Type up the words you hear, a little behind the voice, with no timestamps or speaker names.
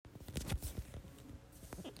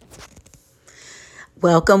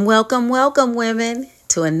Welcome, welcome, welcome, women,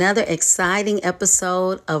 to another exciting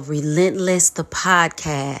episode of Relentless, the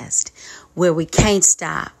podcast, where we can't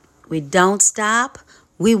stop. We don't stop.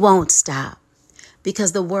 We won't stop.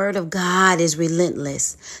 Because the word of God is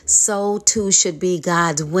relentless. So too should be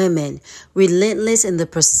God's women, relentless in the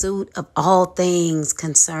pursuit of all things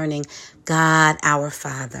concerning God, our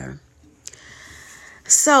Father.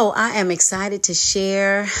 So I am excited to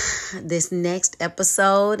share this next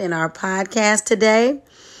episode in our podcast today.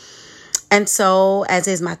 And so, as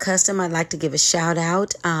is my custom, I'd like to give a shout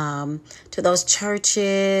out to those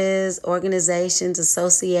churches, organizations,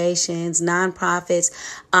 associations, nonprofits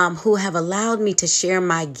who have allowed me to share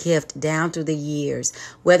my gift down through the years,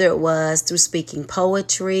 whether it was through speaking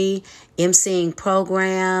poetry, emceeing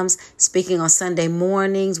programs, speaking on Sunday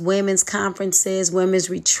mornings, women's conferences, women's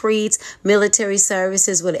retreats, military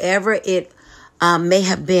services, whatever it may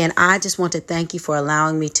have been. I just want to thank you for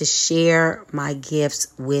allowing me to share my gifts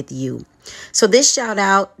with you. So this shout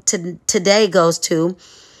out today goes to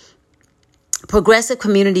Progressive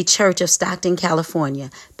Community Church of Stockton,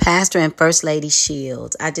 California, Pastor and First Lady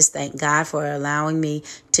Shields. I just thank God for allowing me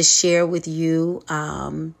to share with you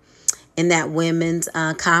in that women's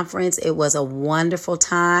conference. It was a wonderful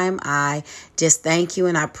time. I just thank you,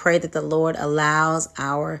 and I pray that the Lord allows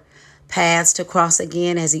our paths to cross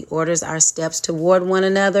again as He orders our steps toward one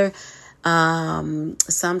another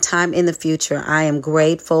sometime in the future. I am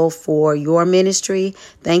grateful for your ministry.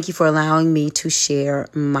 Thank you for allowing me to share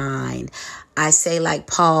mine. I say like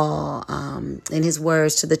Paul in his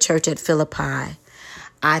words to the church at Philippi,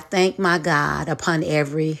 I thank my God upon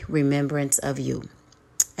every remembrance of you.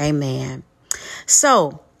 Amen.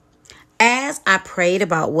 So as I prayed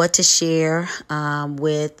about what to share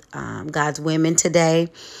with God's women today,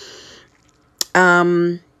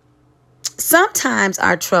 sometimes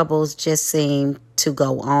our troubles just seem to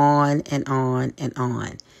go on and on and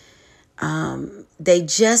on. They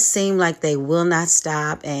just seem like they will not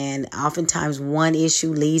stop. And oftentimes one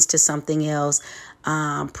issue leads to something else.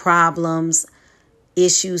 Problems,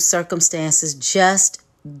 issues, circumstances just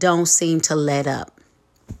don't seem to let up.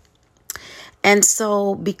 And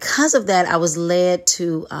so because of that, I was led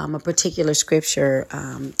to a particular scripture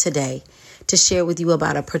today to share with you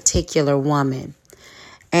about a particular woman.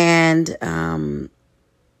 And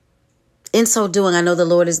in so doing, I know the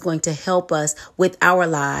Lord is going to help us with our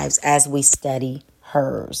lives as we study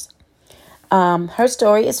hers. Her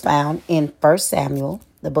story is found in 1 Samuel,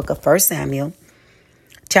 the book of 1 Samuel,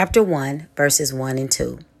 chapter 1, verses 1 and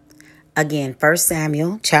 2. Again, 1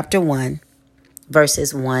 Samuel, chapter 1,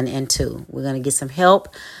 verses 1 and 2. We're going to get some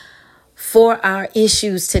help for our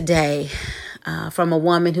issues today from a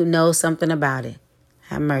woman who knows something about it.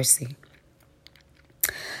 Have mercy.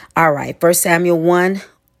 All right, 1 Samuel 1,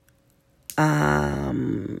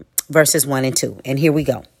 verses 1 and 2. And here we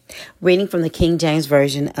go. Reading from the King James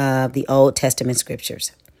Version of the Old Testament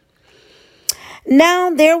Scriptures. Now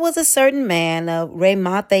there was a certain man of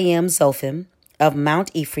Ramathaim Zophim of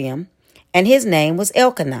Mount Ephraim, and his name was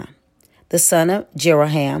Elkanah, the son of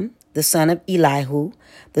Jeroham, the son of Elihu,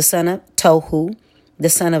 the son of Tohu, the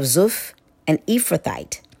son of Zuph, an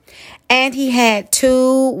Ephrathite. And he had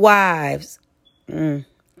 2 wives.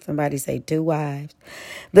 Somebody say 2 wives.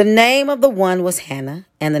 The name of the one was Hannah,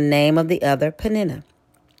 and the name of the other Peninnah.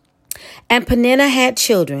 And Peninnah had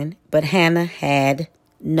children, but Hannah had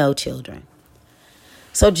no children.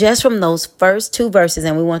 So just from those first 2 verses,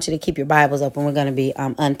 and we want you to keep your Bibles open, we're going to be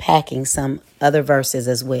unpacking some other verses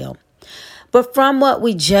as well. But from what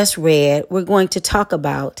we just read, we're going to talk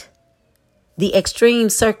about the extreme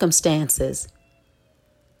circumstances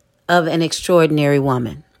of an extraordinary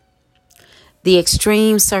woman. The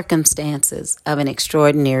extreme circumstances of an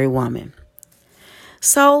extraordinary woman.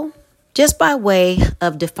 So, just by way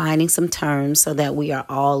of defining some terms so that we are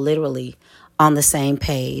all literally on the same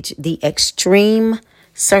page, the extreme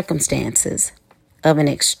circumstances of an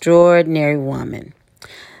extraordinary woman.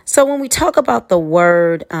 So, when we talk about the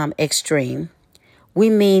word extreme,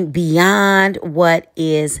 we mean beyond what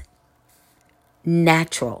is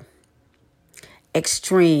natural.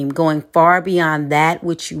 Extreme, going far beyond that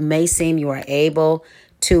which you may seem you are able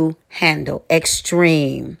to handle.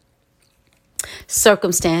 Extreme.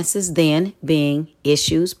 Circumstances then being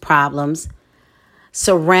issues, problems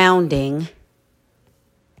surrounding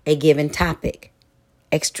a given topic.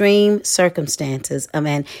 Extreme circumstances of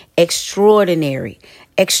an extraordinary.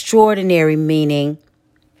 Extraordinary meaning,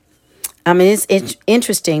 it's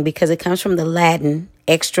interesting because it comes from the Latin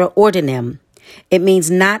extra ordinem. It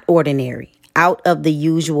means not ordinary, out of the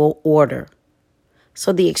usual order.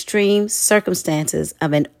 So the extreme circumstances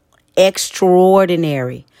of an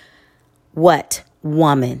extraordinary what?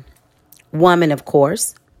 Woman. Woman, of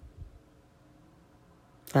course,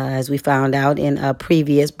 as we found out in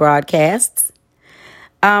previous broadcasts,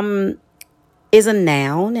 is a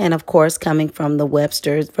noun. And of course, coming from the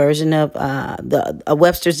Webster's version of the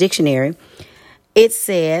Webster's dictionary, it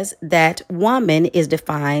says that woman is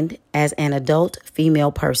defined as an adult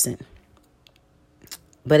female person.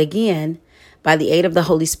 But again, by the aid of the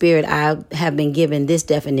Holy Spirit, I have been given this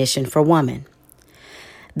definition for woman: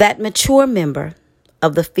 that mature member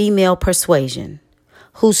of the female persuasion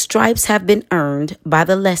whose stripes have been earned by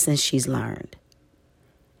the lessons she's learned.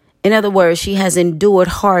 In other words, she has endured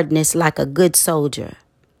hardness like a good soldier.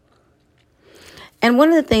 And one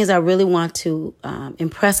of the things I really want to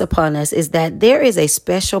impress upon us is that there is a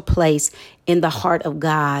special place in the heart of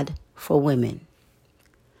God for women.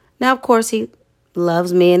 Now, of course, he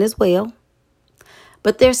loves men as well.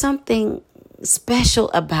 But there's something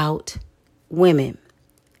special about women.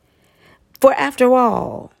 For after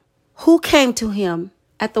all, who came to him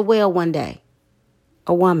at the well one day?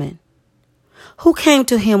 A woman. Who came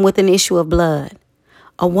to him with an issue of blood?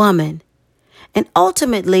 A woman. And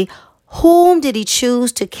ultimately, whom did he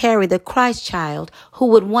choose to carry the Christ child who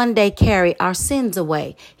would one day carry our sins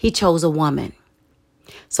away? He chose a woman.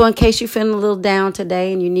 So in case you're feeling a little down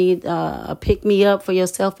today and you need a pick-me-up for your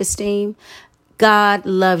self-esteem, God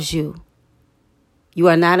loves you. You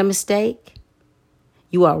are not a mistake.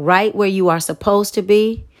 You are right where you are supposed to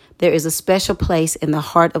be. There is a special place in the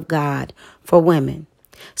heart of God for women.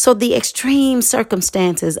 So the extreme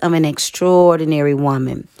circumstances of an extraordinary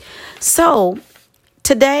woman. So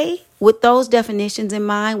today, with those definitions in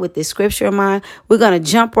mind, with this scripture in mind, we're going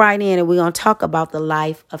to jump right in and we're going to talk about the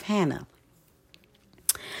life of Hannah.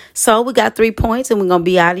 So we got 3 points and we're going to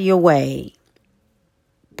be out of your way.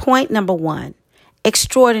 Point number 1,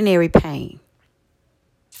 extraordinary pain.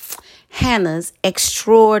 Hannah's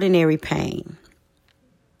extraordinary pain.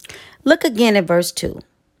 Look again at verse 2.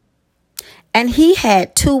 And he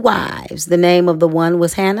had 2 wives. The name of the one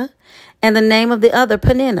was Hannah, and the name of the other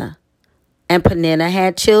Peninnah. And Peninnah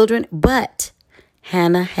had children, but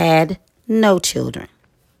Hannah had no children.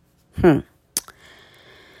 In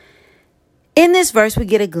this verse, we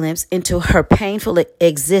get a glimpse into her painful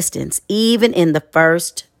existence, even in the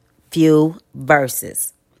first few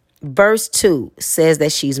verses. Verse 2 says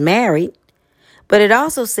that she's married, but it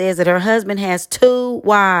also says that her husband has 2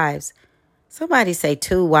 wives. Somebody say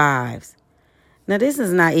 2 wives. Now, this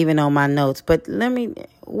is not even on my notes, but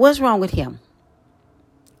what's wrong with him?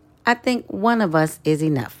 I think one of us is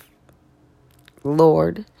enough.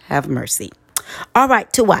 Lord, have mercy. All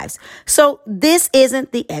right, 2 wives. So this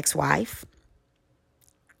isn't the ex-wife,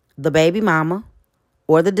 the baby mama,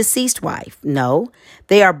 or the deceased wife. No,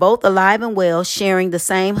 they are both alive and well, sharing the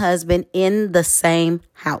same husband in the same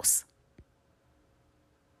house.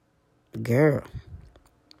 Girl.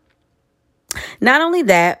 Not only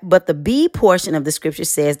that, but the B portion of the scripture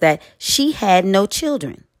says that she had no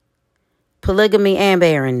children. Polygamy and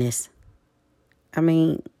barrenness. I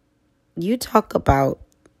mean, you talk about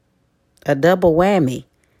a double whammy.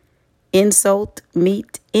 Insult,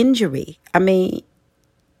 meet injury. I mean,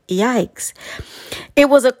 yikes. It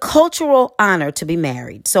was a cultural honor to be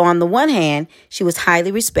married. So on the one hand, she was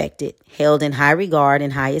highly respected, held in high regard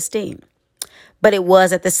and high esteem. But it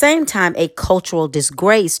was at the same time a cultural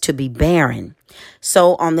disgrace to be barren.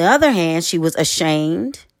 So on the other hand, she was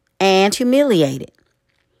ashamed and humiliated.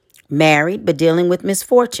 Married, but dealing with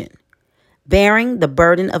misfortune. Bearing the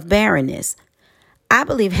burden of barrenness. I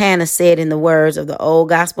believe Hannah said in the words of the old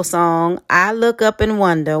gospel song, I look up and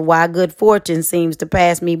wonder why good fortune seems to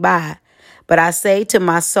pass me by. But I say to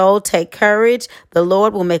my soul, take courage. The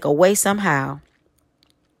Lord will make a way somehow.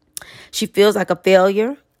 She feels like a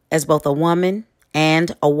failure as both a woman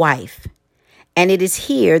and a wife. And it is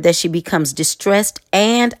here that she becomes distressed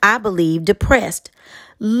and, I believe, depressed.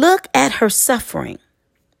 Look at her suffering.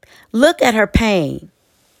 Look at her pain.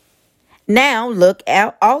 Now look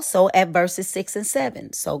also at verses 6 and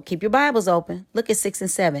 7. So keep your Bibles open. Look at 6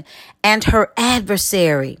 and 7. And her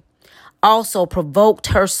adversary also provoked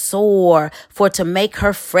her sore for to make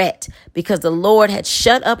her fret, because the Lord had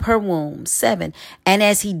shut up her womb. 7. And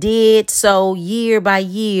as he did so year by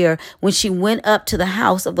year, when she went up to the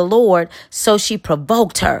house of the Lord, so she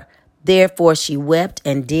provoked her. Therefore she wept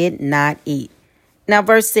and did not eat. Now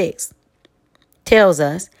verse 6 tells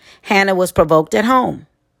us Hannah was provoked at home.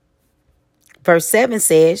 Verse 7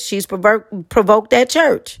 says she's provoked at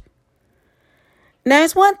church. Now,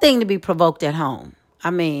 it's one thing to be provoked at home.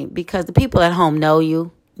 I mean, because the people at home know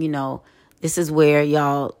you. You know, this is where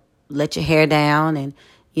y'all let your hair down and,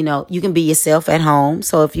 you know, you can be yourself at home.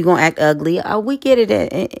 So if you're going to act ugly, we get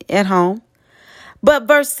it at home. But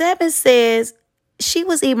verse 7 says she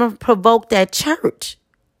was even provoked at church.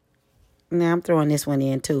 Now I'm throwing this one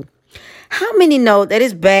in too. How many know that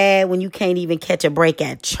it's bad when you can't even catch a break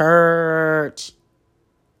at church?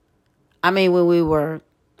 I mean, when we were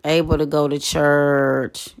able to go to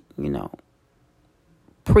church,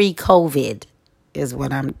 pre-COVID is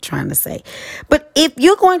what I'm trying to say. But if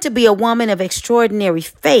you're going to be a woman of extraordinary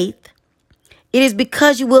faith, it is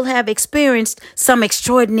because you will have experienced some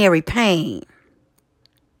extraordinary pain.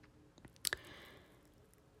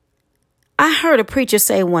 I heard a preacher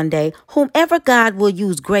say one day, whomever God will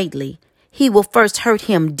use greatly, he will first hurt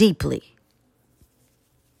him deeply.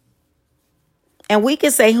 And we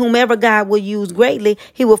can say whomever God will use greatly,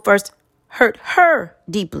 he will first hurt her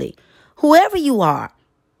deeply. Whoever you are,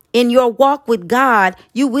 in your walk with God,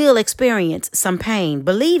 you will experience some pain.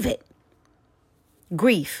 Believe it.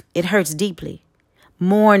 Grief, it hurts deeply.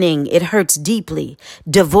 Mourning, it hurts deeply.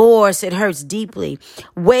 Divorce, it hurts deeply.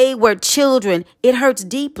 Wayward children, it hurts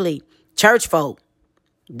deeply. Church folk,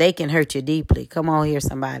 they can hurt you deeply. Come on here,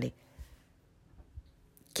 somebody.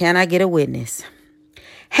 Can I get a witness?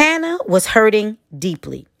 Hannah was hurting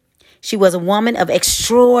deeply. She was a woman of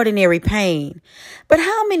extraordinary pain. But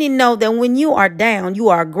how many know that when you are down, you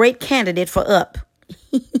are a great candidate for up?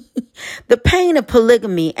 The pain of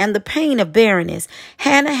polygamy and the pain of barrenness.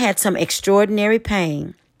 Hannah had some extraordinary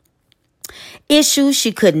pain. Issues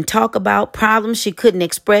she couldn't talk about, problems she couldn't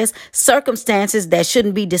express, circumstances that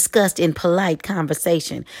shouldn't be discussed in polite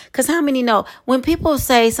conversation. Because how many know when people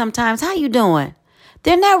say sometimes, how you doing?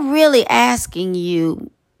 They're not really asking you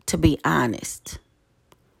to be honest.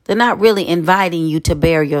 They're not really inviting you to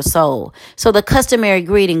bare your soul. So the customary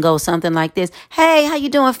greeting goes something like this. Hey, how you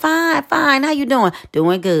doing? Fine, fine. How you doing?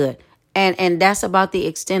 Doing good. And that's about the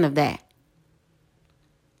extent of that.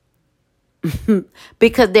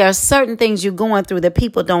 Because there are certain things you're going through that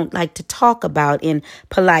people don't like to talk about in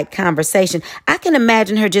polite conversation. I can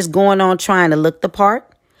imagine her just going on trying to look the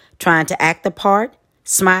part, trying to act the part,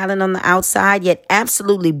 smiling on the outside, yet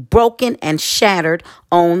absolutely broken and shattered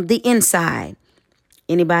on the inside.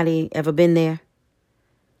 Anybody ever been there?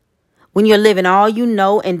 When you're living all you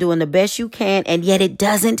know and doing the best you can, and yet it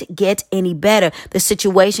doesn't get any better. The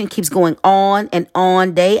situation keeps going on and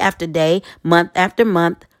on, day after day, month after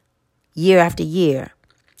month, year after year.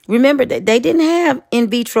 Remember that they didn't have in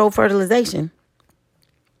vitro fertilization.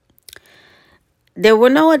 There were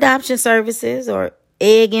no adoption services or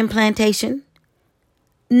egg implantation.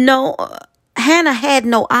 No, Hannah had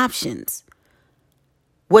no options.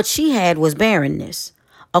 What she had was barrenness,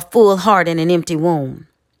 a full heart and an empty womb,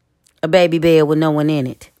 a baby bed with no one in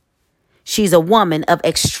it. She's a woman of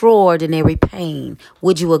extraordinary pain.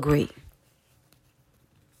 Would you agree?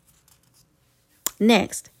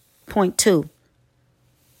 Next, point 2.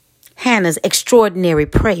 Hannah's extraordinary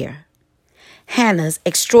prayer. Hannah's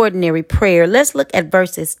extraordinary prayer. Let's look at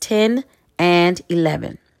verses 10 and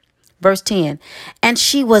 11. Verse 10, and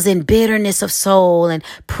she was in bitterness of soul and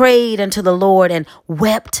prayed unto the Lord and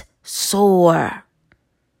wept sore.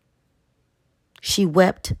 She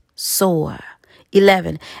wept sore.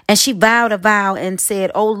 11, and she vowed a vow and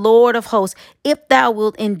said, O Lord of hosts, if thou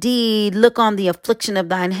wilt indeed look on the affliction of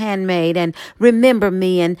thine handmaid and remember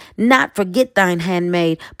me and not forget thine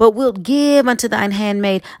handmaid, but wilt give unto thine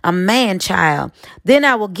handmaid a man child, then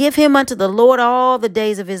I will give him unto the Lord all the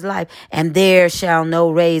days of his life, and there shall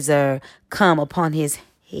no razor come upon his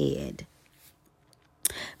head.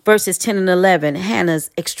 Verses 10 and 11,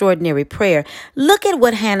 Hannah's extraordinary prayer. Look at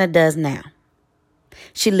what Hannah does now.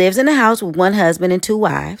 She lives in a house with one husband and 2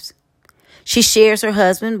 wives. She shares her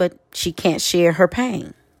husband, but she can't share her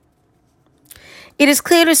pain. It is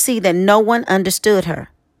clear to see that no one understood her.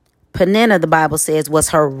 Peninnah, the Bible says, was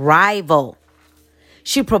her rival.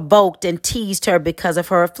 She provoked and teased her because of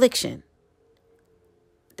her affliction.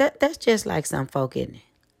 That's just like some folk, isn't it?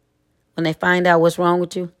 When they find out what's wrong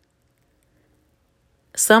with you,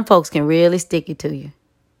 some folks can really stick it to you.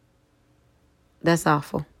 That's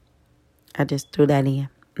awful. I just threw that in.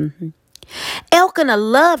 Elkanah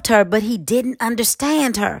loved her, but he didn't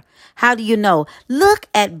understand her. How do you know? Look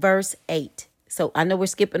at verse 8. So I know we're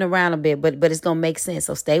skipping around a bit, but it's going to make sense.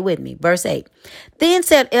 So stay with me. Verse 8. Then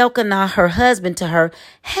said Elkanah, her husband, to her,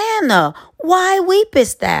 Hannah, why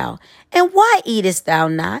weepest thou? And why eatest thou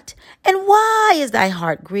not? And why is thy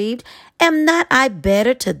heart grieved? Am not I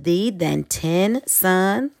better to thee than 10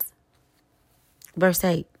 sons? Verse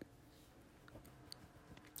 8.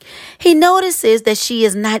 He notices that she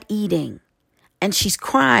is not eating and she's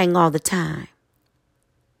crying all the time.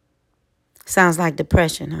 Sounds like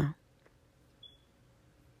depression, huh?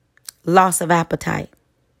 Loss of appetite.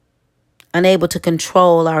 Unable to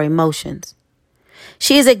control our emotions.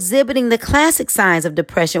 She is exhibiting the classic signs of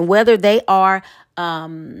depression, whether they are,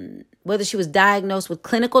 whether she was diagnosed with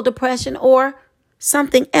clinical depression or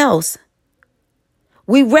something else.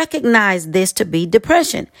 We recognize this to be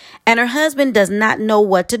depression, and her husband does not know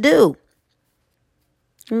what to do.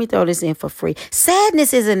 Let me throw this in for free.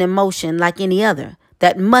 Sadness is an emotion like any other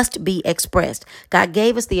that must be expressed. God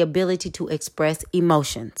gave us the ability to express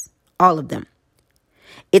emotions, all of them.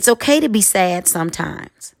 It's okay to be sad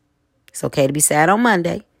sometimes. It's okay to be sad on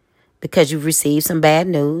Monday because you've received some bad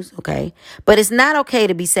news, okay? But it's not okay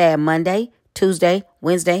to be sad Monday, Tuesday,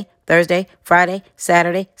 Wednesday, Thursday, Friday,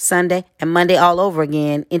 Saturday, Sunday, and Monday all over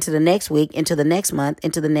again into the next week, into the next month,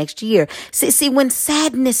 into the next year. See, when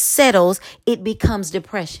sadness settles, it becomes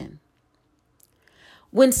depression.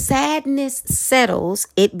 When sadness settles,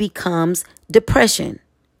 it becomes depression.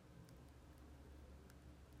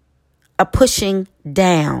 A pushing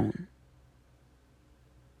down.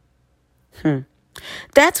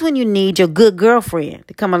 That's when you need your good girlfriend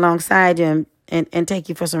to come alongside you and take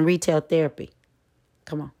you for some retail therapy.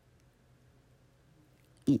 Come on.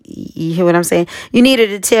 You hear what I'm saying? You need her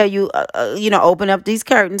to tell you, open up these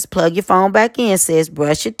curtains, plug your phone back in, sis,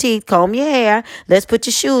 brush your teeth, comb your hair. Let's put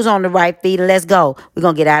your shoes on the right feet and let's go. We're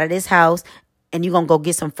going to get out of this house and you're going to go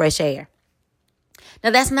get some fresh air. Now,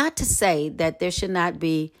 that's not to say that there should not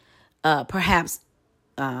be perhaps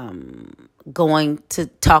going to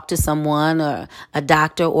talk to someone or a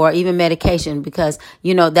doctor or even medication because,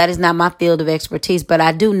 that is not my field of expertise. But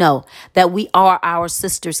I do know that we are our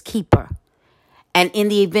sister's keeper. And in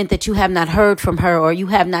the event that you have not heard from her or you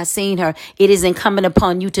have not seen her, it is incumbent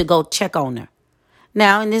upon you to go check on her.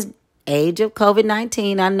 Now, in this age of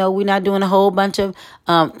COVID-19, I know we're not doing a whole bunch of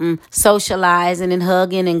socializing and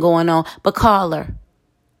hugging and going on, but call her.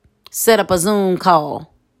 Set up a Zoom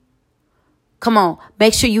call. Come on,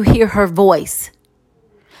 make sure you hear her voice.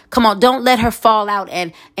 Come on, don't let her fall out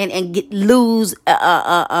and lose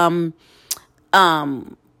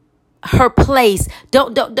her place.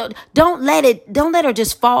 Don't let her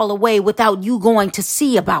just fall away without you going to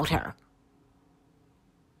see about her.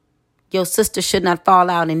 Your sister should not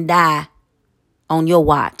fall out and die on your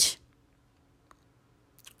watch.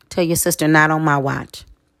 Tell your sister, not on my watch.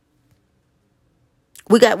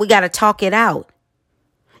 We got to talk it out.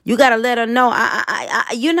 You got to let her know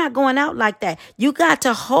you're not going out like that. You got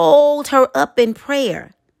to hold her up in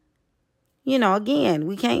prayer. Again,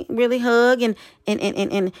 we can't really hug and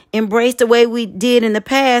embrace the way we did in the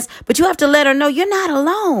past, but you have to let her know you're not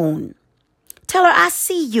alone. Tell her, I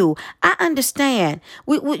see you. I understand.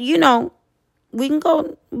 We can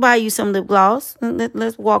go buy you some lip gloss.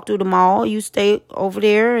 Let's walk through the mall. You stay over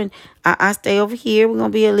there and I stay over here. We're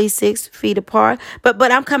going to be at least 6 feet apart.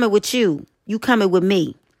 But I'm coming with you. You coming with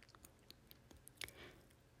me.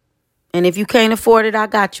 And if you can't afford it, I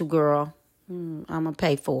got you, girl. I'm going to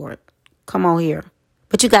pay for it. Come on here.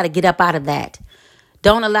 But you got to get up out of that.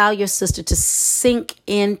 Don't allow your sister to sink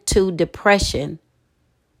into depression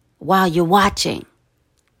while you're watching.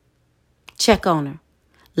 Check on her.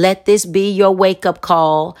 Let this be your wake-up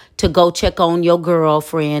call to go check on your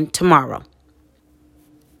girlfriend tomorrow.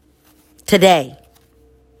 Today.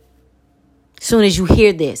 As soon as you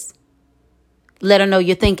hear this, let her know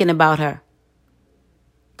you're thinking about her.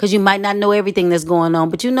 Because you might not know everything that's going on,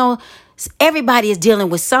 but everybody is dealing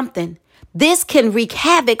with something. This can wreak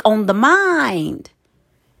havoc on the mind.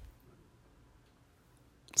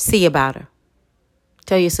 See about her.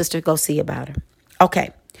 Tell your sister, go see about her. Okay.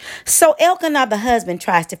 So Elkanah, the husband,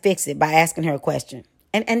 tries to fix it by asking her a question.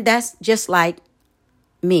 And that's just like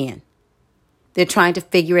men. They're trying to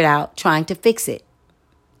figure it out, trying to fix it.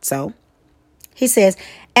 So he says,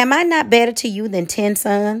 am I not better to you than 10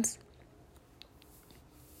 sons?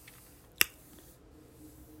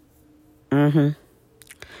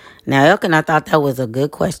 Now, Elkanah thought that was a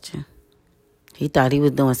good question. He thought he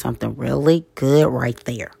was doing something really good right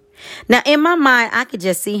there. Now, in my mind, I could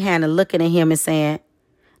just see Hannah looking at him and saying,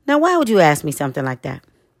 now, why would you ask me something like that?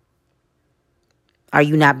 Are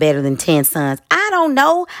you not better than 10 sons? I don't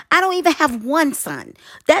know. I don't even have one son.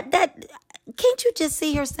 That can't you just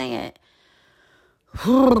see her saying,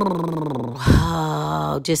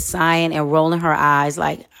 just sighing and rolling her eyes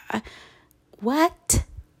like, what?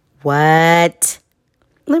 What?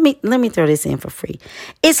 Let me throw this in for free.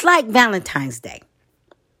 It's like Valentine's Day.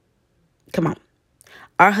 Come on.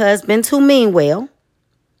 Our husbands who mean well,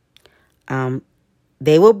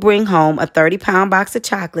 they will bring home a 30-pound box of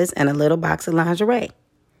chocolates and a little box of lingerie.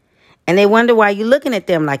 And they wonder why you're looking at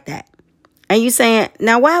them like that. And you're saying,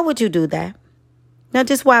 now, why would you do that? Now,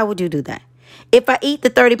 just why would you do that? If I eat the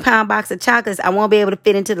 30-pound box of chocolates, I won't be able to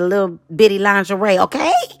fit into the little bitty lingerie,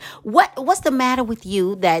 okay? What's the matter with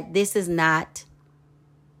you that this is not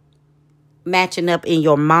matching up in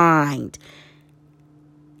your mind.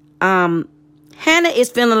 Hannah is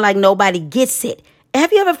feeling like nobody gets it.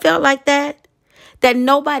 Have you ever felt like that? That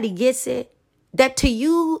nobody gets it? That to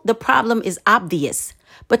you, the problem is obvious.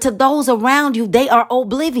 But to those around you, they are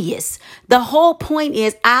oblivious. The whole point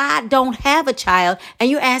is, I don't have a child. And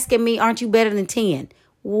you're asking me, aren't you better than 10?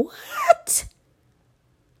 What?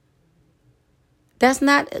 That's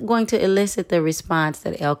not going to elicit the response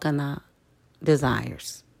that Elkanah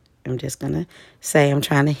desires. I'm just going to say I'm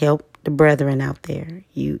trying to help the brethren out there.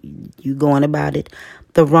 You going about it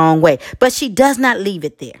the wrong way. But she does not leave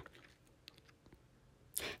it there.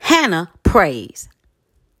 Hannah prays.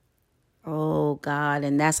 Oh, God,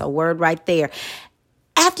 and that's a word right there.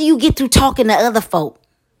 After you get through talking to other folk,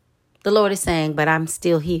 the Lord is saying, but I'm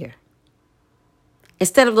still here.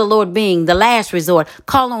 Instead of the Lord being the last resort,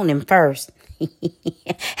 call on him first.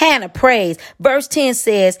 Hannah prays. Verse 10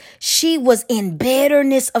 says, she was in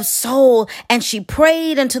bitterness of soul and she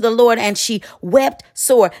prayed unto the Lord and she wept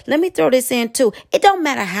sore. Let me throw this in too. It don't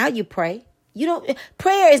matter how you pray.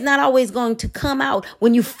 Prayer is not always going to come out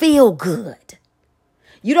when you feel good.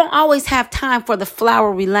 You don't always have time for the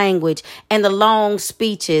flowery language and the long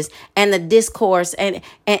speeches and the discourse and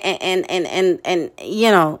the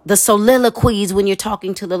soliloquies when you're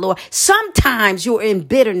talking to the Lord. Sometimes you're in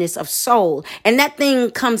bitterness of soul and that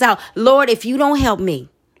thing comes out. Lord, if you don't help me,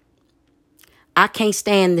 I can't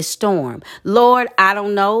stand this storm. Lord, I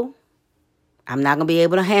don't know. I'm not going to be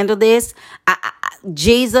able to handle this.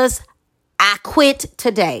 Jesus, I quit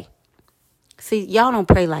today. See, y'all don't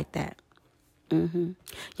pray like that.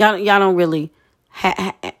 Y'all don't really,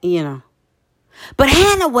 But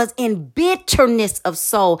Hannah was in bitterness of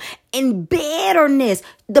soul. In bitterness.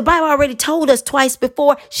 The Bible already told us twice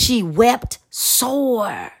before. She wept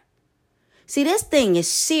sore. See, this thing is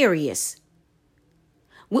serious.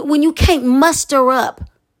 When you can't muster up,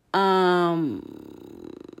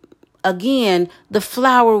 again, the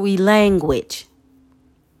flowery language.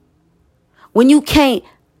 When you can't,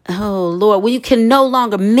 oh, Lord, when you can no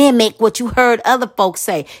longer mimic what you heard other folks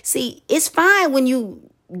say. See, it's fine when you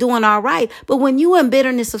doing all right. But when you in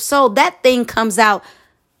bitterness of soul, that thing comes out,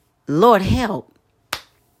 Lord, help.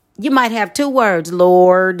 You might have two words,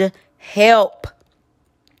 Lord, help.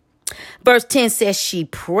 Verse 10 says she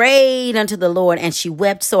prayed unto the Lord and she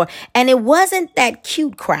wept sore. And it wasn't that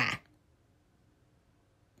cute cry.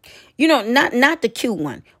 Not the cute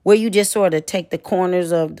one where you just sort of take the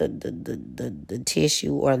corners of the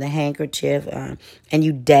tissue or the handkerchief and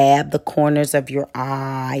you dab the corners of your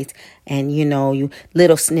eyes and, you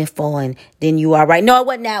little sniffle and then you are right. No, it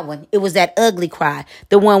wasn't that one. It was that ugly cry.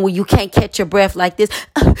 The one where you can't catch your breath like this.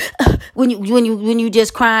 When you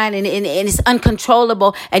just crying and it's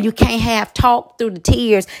uncontrollable and you can't have talk through the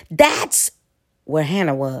tears. That's where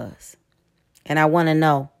Hannah was. And I want to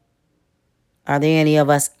know. Are there any of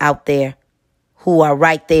us out there who are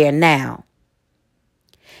right there now?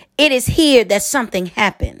 It is here that something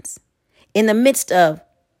happens. In the midst of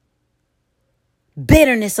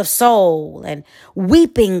bitterness of soul and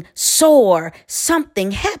weeping sore,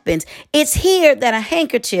 something happens. It's here that a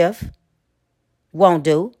handkerchief won't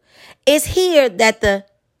do. It's here that the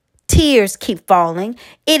tears keep falling.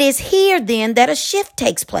 It is here then that a shift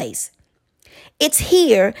takes place. It's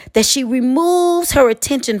here that she removes her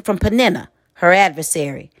attention from Peninnah, her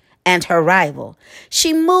adversary, and her rival.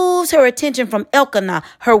 She moves her attention from Elkanah,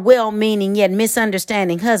 her well-meaning yet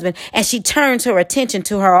misunderstanding husband, and she turns her attention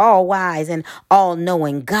to her all-wise and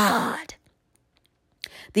all-knowing God.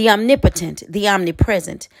 The omnipotent, the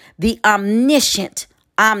omnipresent, the omniscient,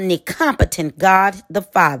 omnicompetent God the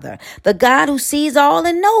Father, the God who sees all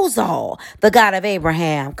and knows all, the God of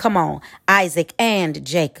Abraham, come on, Isaac and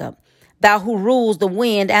Jacob. Thou who rules the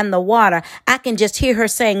wind and the water. I can just hear her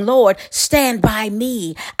saying, Lord, stand by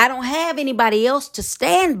me. I don't have anybody else to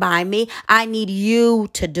stand by me. I need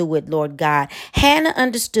you to do it, Lord God. Hannah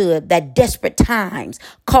understood that desperate times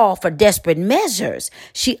call for desperate measures.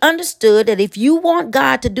 She understood that if you want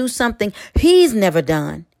God to do something he's never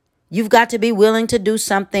done, you've got to be willing to do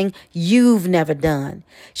something you've never done.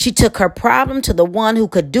 She took her problem to the one who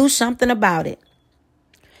could do something about it.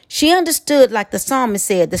 She understood, like the psalmist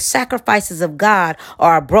said, the sacrifices of God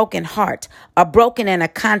are a broken heart, a broken and a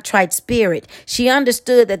contrite spirit. She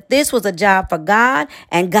understood that this was a job for God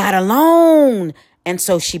and God alone. And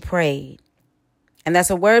so she prayed. And that's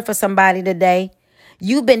a word for somebody today.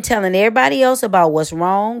 You've been telling everybody else about what's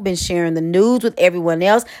wrong, been sharing the news with everyone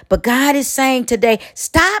else. But God is saying today,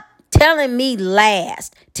 stop telling me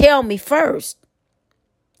last. Tell me first.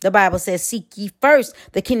 The Bible says, seek ye first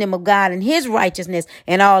the kingdom of God and his righteousness,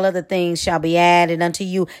 and all other things shall be added unto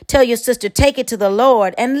you. Tell your sister, take it to the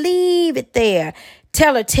Lord and leave it there.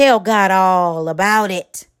 Tell God all about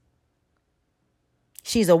it.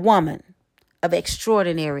 She's a woman of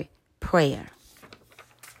extraordinary prayer.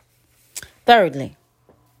 Thirdly,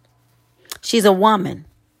 she's a woman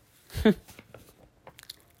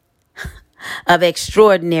of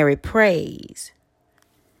extraordinary praise.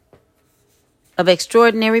 Of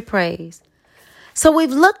extraordinary praise. So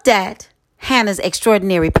we've looked at Hannah's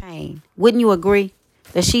extraordinary pain. Wouldn't you agree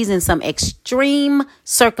that she's in some extreme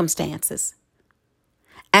circumstances?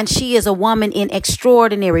 And she is a woman in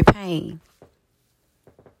extraordinary pain.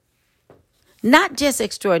 Not just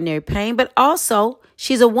extraordinary pain, but also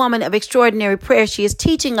she's a woman of extraordinary prayer. She is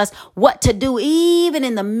teaching us what to do even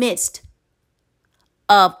in the midst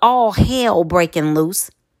of all hell breaking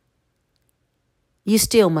loose. You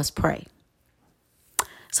still must pray.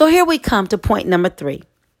 So here we come to point number 3.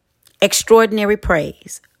 Extraordinary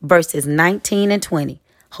praise, verses 19 and 20.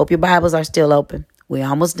 Hope your Bibles are still open. We're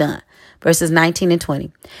almost done. Verses 19 and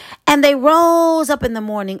 20. And they rose up in the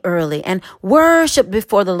morning early and worshiped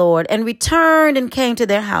before the Lord and returned and came to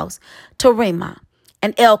their house to Ramah.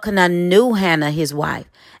 And Elkanah knew Hannah, his wife,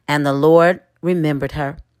 and the Lord remembered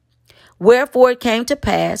her. Wherefore it came to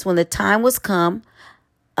pass when the time was come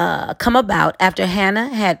about after Hannah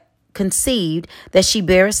had conceived that she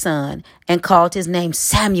bare a son and called his name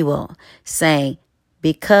Samuel, saying,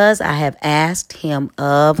 because I have asked him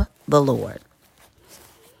of the Lord.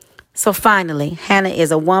 So finally, Hannah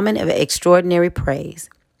is a woman of extraordinary praise.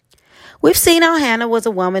 We've seen how Hannah was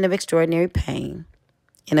a woman of extraordinary pain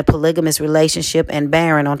in a polygamous relationship and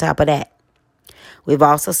barren on top of that. We've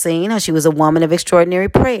also seen how she was a woman of extraordinary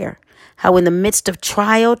prayer, how in the midst of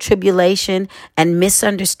trial, tribulation, and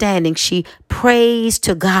misunderstanding, she prays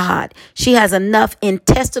to God. She has enough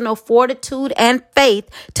intestinal fortitude and faith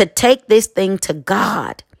to take this thing to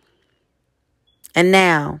God. And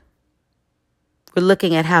now we're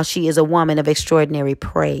looking at how she is a woman of extraordinary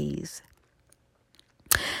praise.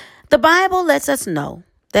 The Bible lets us know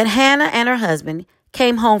that Hannah and her husband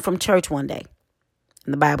came home from church one day.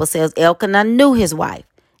 And the Bible says Elkanah knew his wife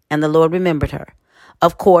and the Lord remembered her.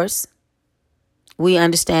 Of course, we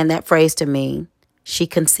understand that phrase to mean she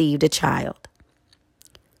conceived a child.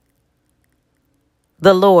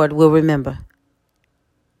 The Lord will remember.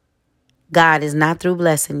 God is not through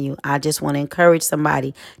blessing you. I just want to encourage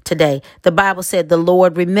somebody today. The Bible said the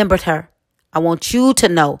Lord remembered her. I want you to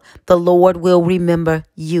know the Lord will remember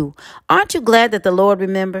you. Aren't you glad that the Lord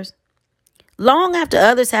remembers? Long after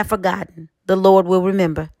others have forgotten, the Lord will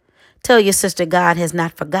remember. Tell your sister God has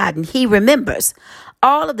not forgotten. He remembers.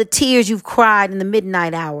 All of the tears you've cried in the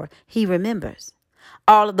midnight hour, he remembers.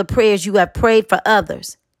 All of the prayers you have prayed for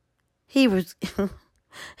others,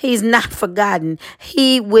 He's not forgotten.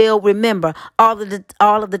 He will remember all of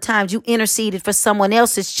the times you interceded for someone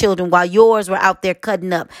else's children while yours were out there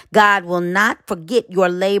cutting up. God will not forget your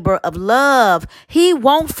labor of love. He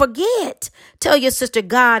won't forget. Tell your sister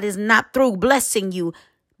God is not through blessing you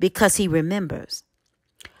because he remembers.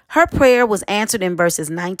 Her prayer was answered in verses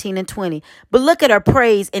 19 and 20. But look at her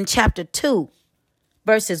praise in chapter 2,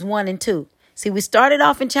 verses 1 and 2. See, we started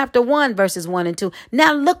off in chapter 1, verses 1 and 2.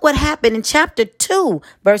 Now look what happened in chapter 2,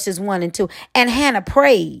 verses 1 and 2. And Hannah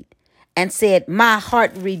prayed and said, my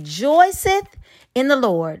heart rejoiceth in the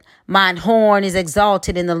Lord. Mine horn is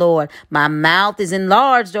exalted in the Lord. My mouth is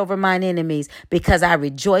enlarged over mine enemies, because I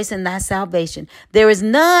rejoice in thy salvation. There is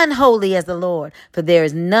none holy as the Lord, for there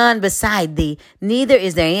is none beside thee, neither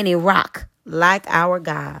is there any rock like our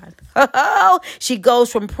God. She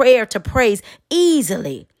goes from prayer to praise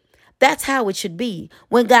easily. That's how it should be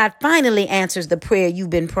when God finally answers the prayer you've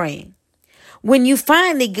been praying. When you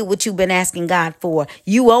finally get what you've been asking God for,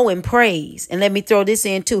 you owe him praise. And let me throw this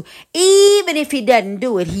in too. Even if he doesn't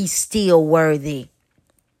do it, he's still worthy.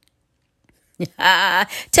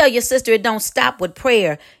 Tell your sister it don't stop with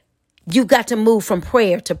prayer. You got to move from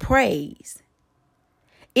prayer to praise.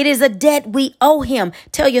 It is a debt we owe him.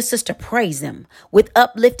 Tell your sister, praise him. With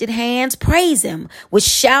uplifted hands, praise him. With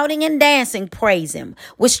shouting and dancing, praise him.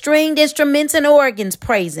 With stringed instruments and organs,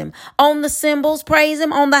 praise him. On the cymbals, praise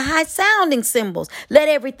him. On the high sounding cymbals, let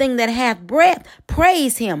everything that hath breath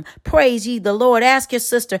praise him. Praise ye the Lord. Ask your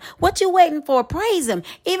sister, what you waiting for? Praise him,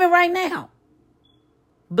 even right now.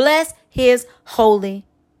 Bless his holy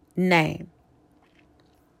name.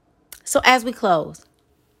 So as we close,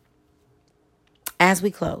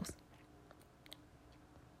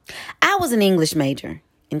 I was an English major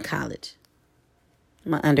in college,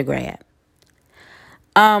 my undergrad.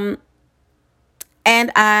 And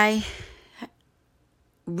I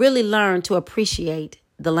really learned to appreciate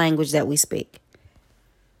the language that we speak.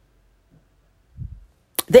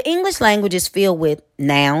 The English language is filled with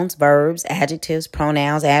nouns, verbs, adjectives,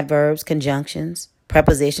 pronouns, adverbs, conjunctions,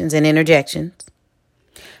 prepositions and interjections.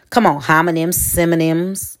 Come on, homonyms,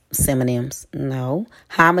 synonyms. No,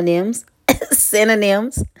 homonyms,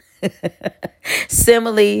 synonyms,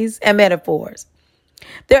 similes, and metaphors.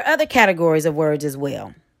 There are other categories of words as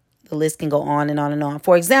well. The list can go on and on and on.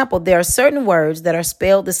 For example, there are certain words that are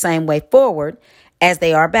spelled the same way forward as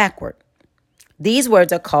they are backward. These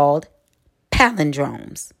words are called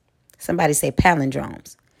palindromes. Somebody say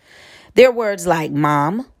palindromes. They're words like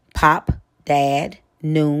mom, pop, dad,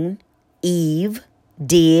 noon, eve,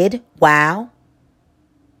 did, wow,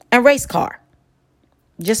 and race car.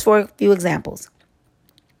 Just for a few examples.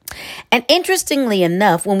 And interestingly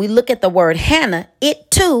enough, when we look at the word Hannah, it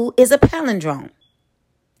too is a palindrome.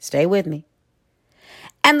 Stay with me.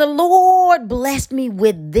 And the Lord blessed me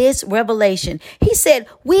with this revelation. He said,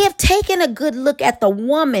 we have taken a good look at the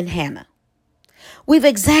woman Hannah. We've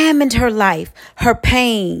examined her life, her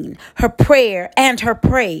pain, her prayer, and her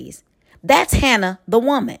praise. That's Hannah, the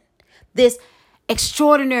woman. This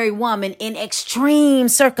extraordinary woman in extreme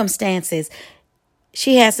circumstances.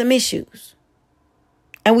 She had some issues.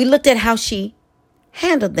 And we looked at how she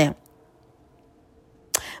handled them.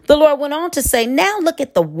 The Lord went on to say, now look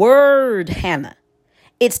at the word Hannah.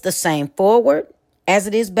 It's the same forward as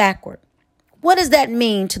it is backward. What does that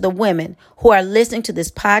mean to the women who are listening to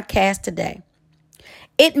this podcast today?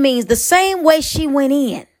 It means the same way she went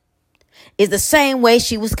in is the same way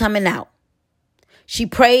she was coming out. She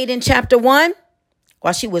prayed in chapter 1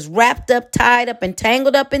 while she was wrapped up, tied up, and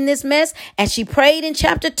tangled up in this mess. And she prayed in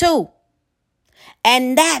chapter 2.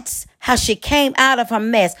 And that's how she came out of her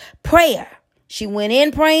mess. Prayer. She went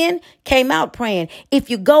in praying, came out praying. If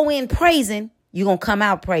you go in praising, you're going to come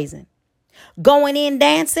out praising. Going in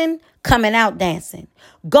dancing, coming out dancing.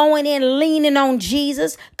 Going in leaning on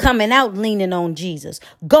Jesus, coming out leaning on Jesus.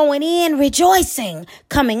 Going in rejoicing,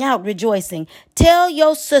 coming out rejoicing. Tell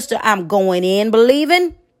your sister, I'm going in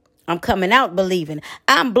believing, I'm coming out believing.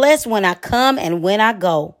 I'm blessed when I come and when I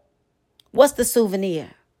go. What's the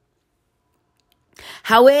souvenir?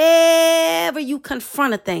 However you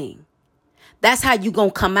confront a thing, that's how you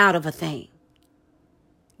going to come out of a thing.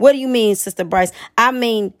 What do you mean, Sister Bryce? I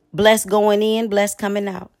mean, blessed going in, blessed coming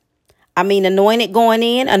out. I mean, anointed going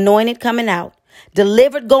in, anointed coming out.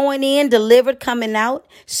 Delivered going in, delivered coming out.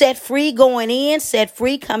 Set free going in, set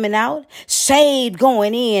free coming out. Saved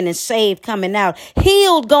going in and saved coming out.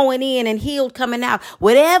 Healed going in and healed coming out.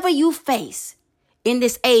 Whatever you face in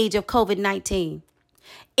this age of COVID-19,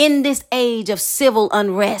 in this age of civil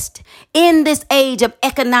unrest, in this age of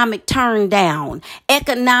economic turn down,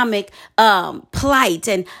 economic plight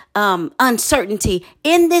and uncertainty,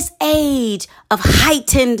 in this age of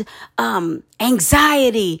heightened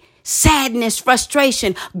anxiety, sadness,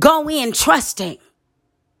 frustration, go in trusting.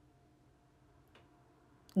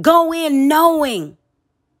 Go in knowing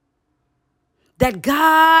that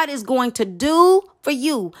God is going to do for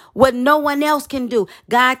you what no one else can do.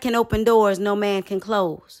 God can open doors no man can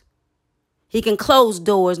close. He can close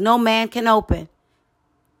doors no man can open.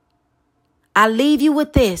 I leave you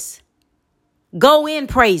with this. Go in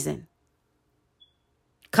praising.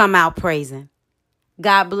 Come out praising.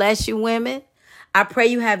 God bless you, women. I pray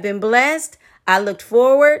you have been blessed. I look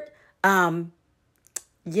forward.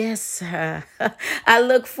 Yes, I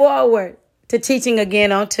look forward to teaching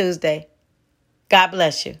again on Tuesday. God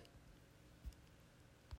bless you.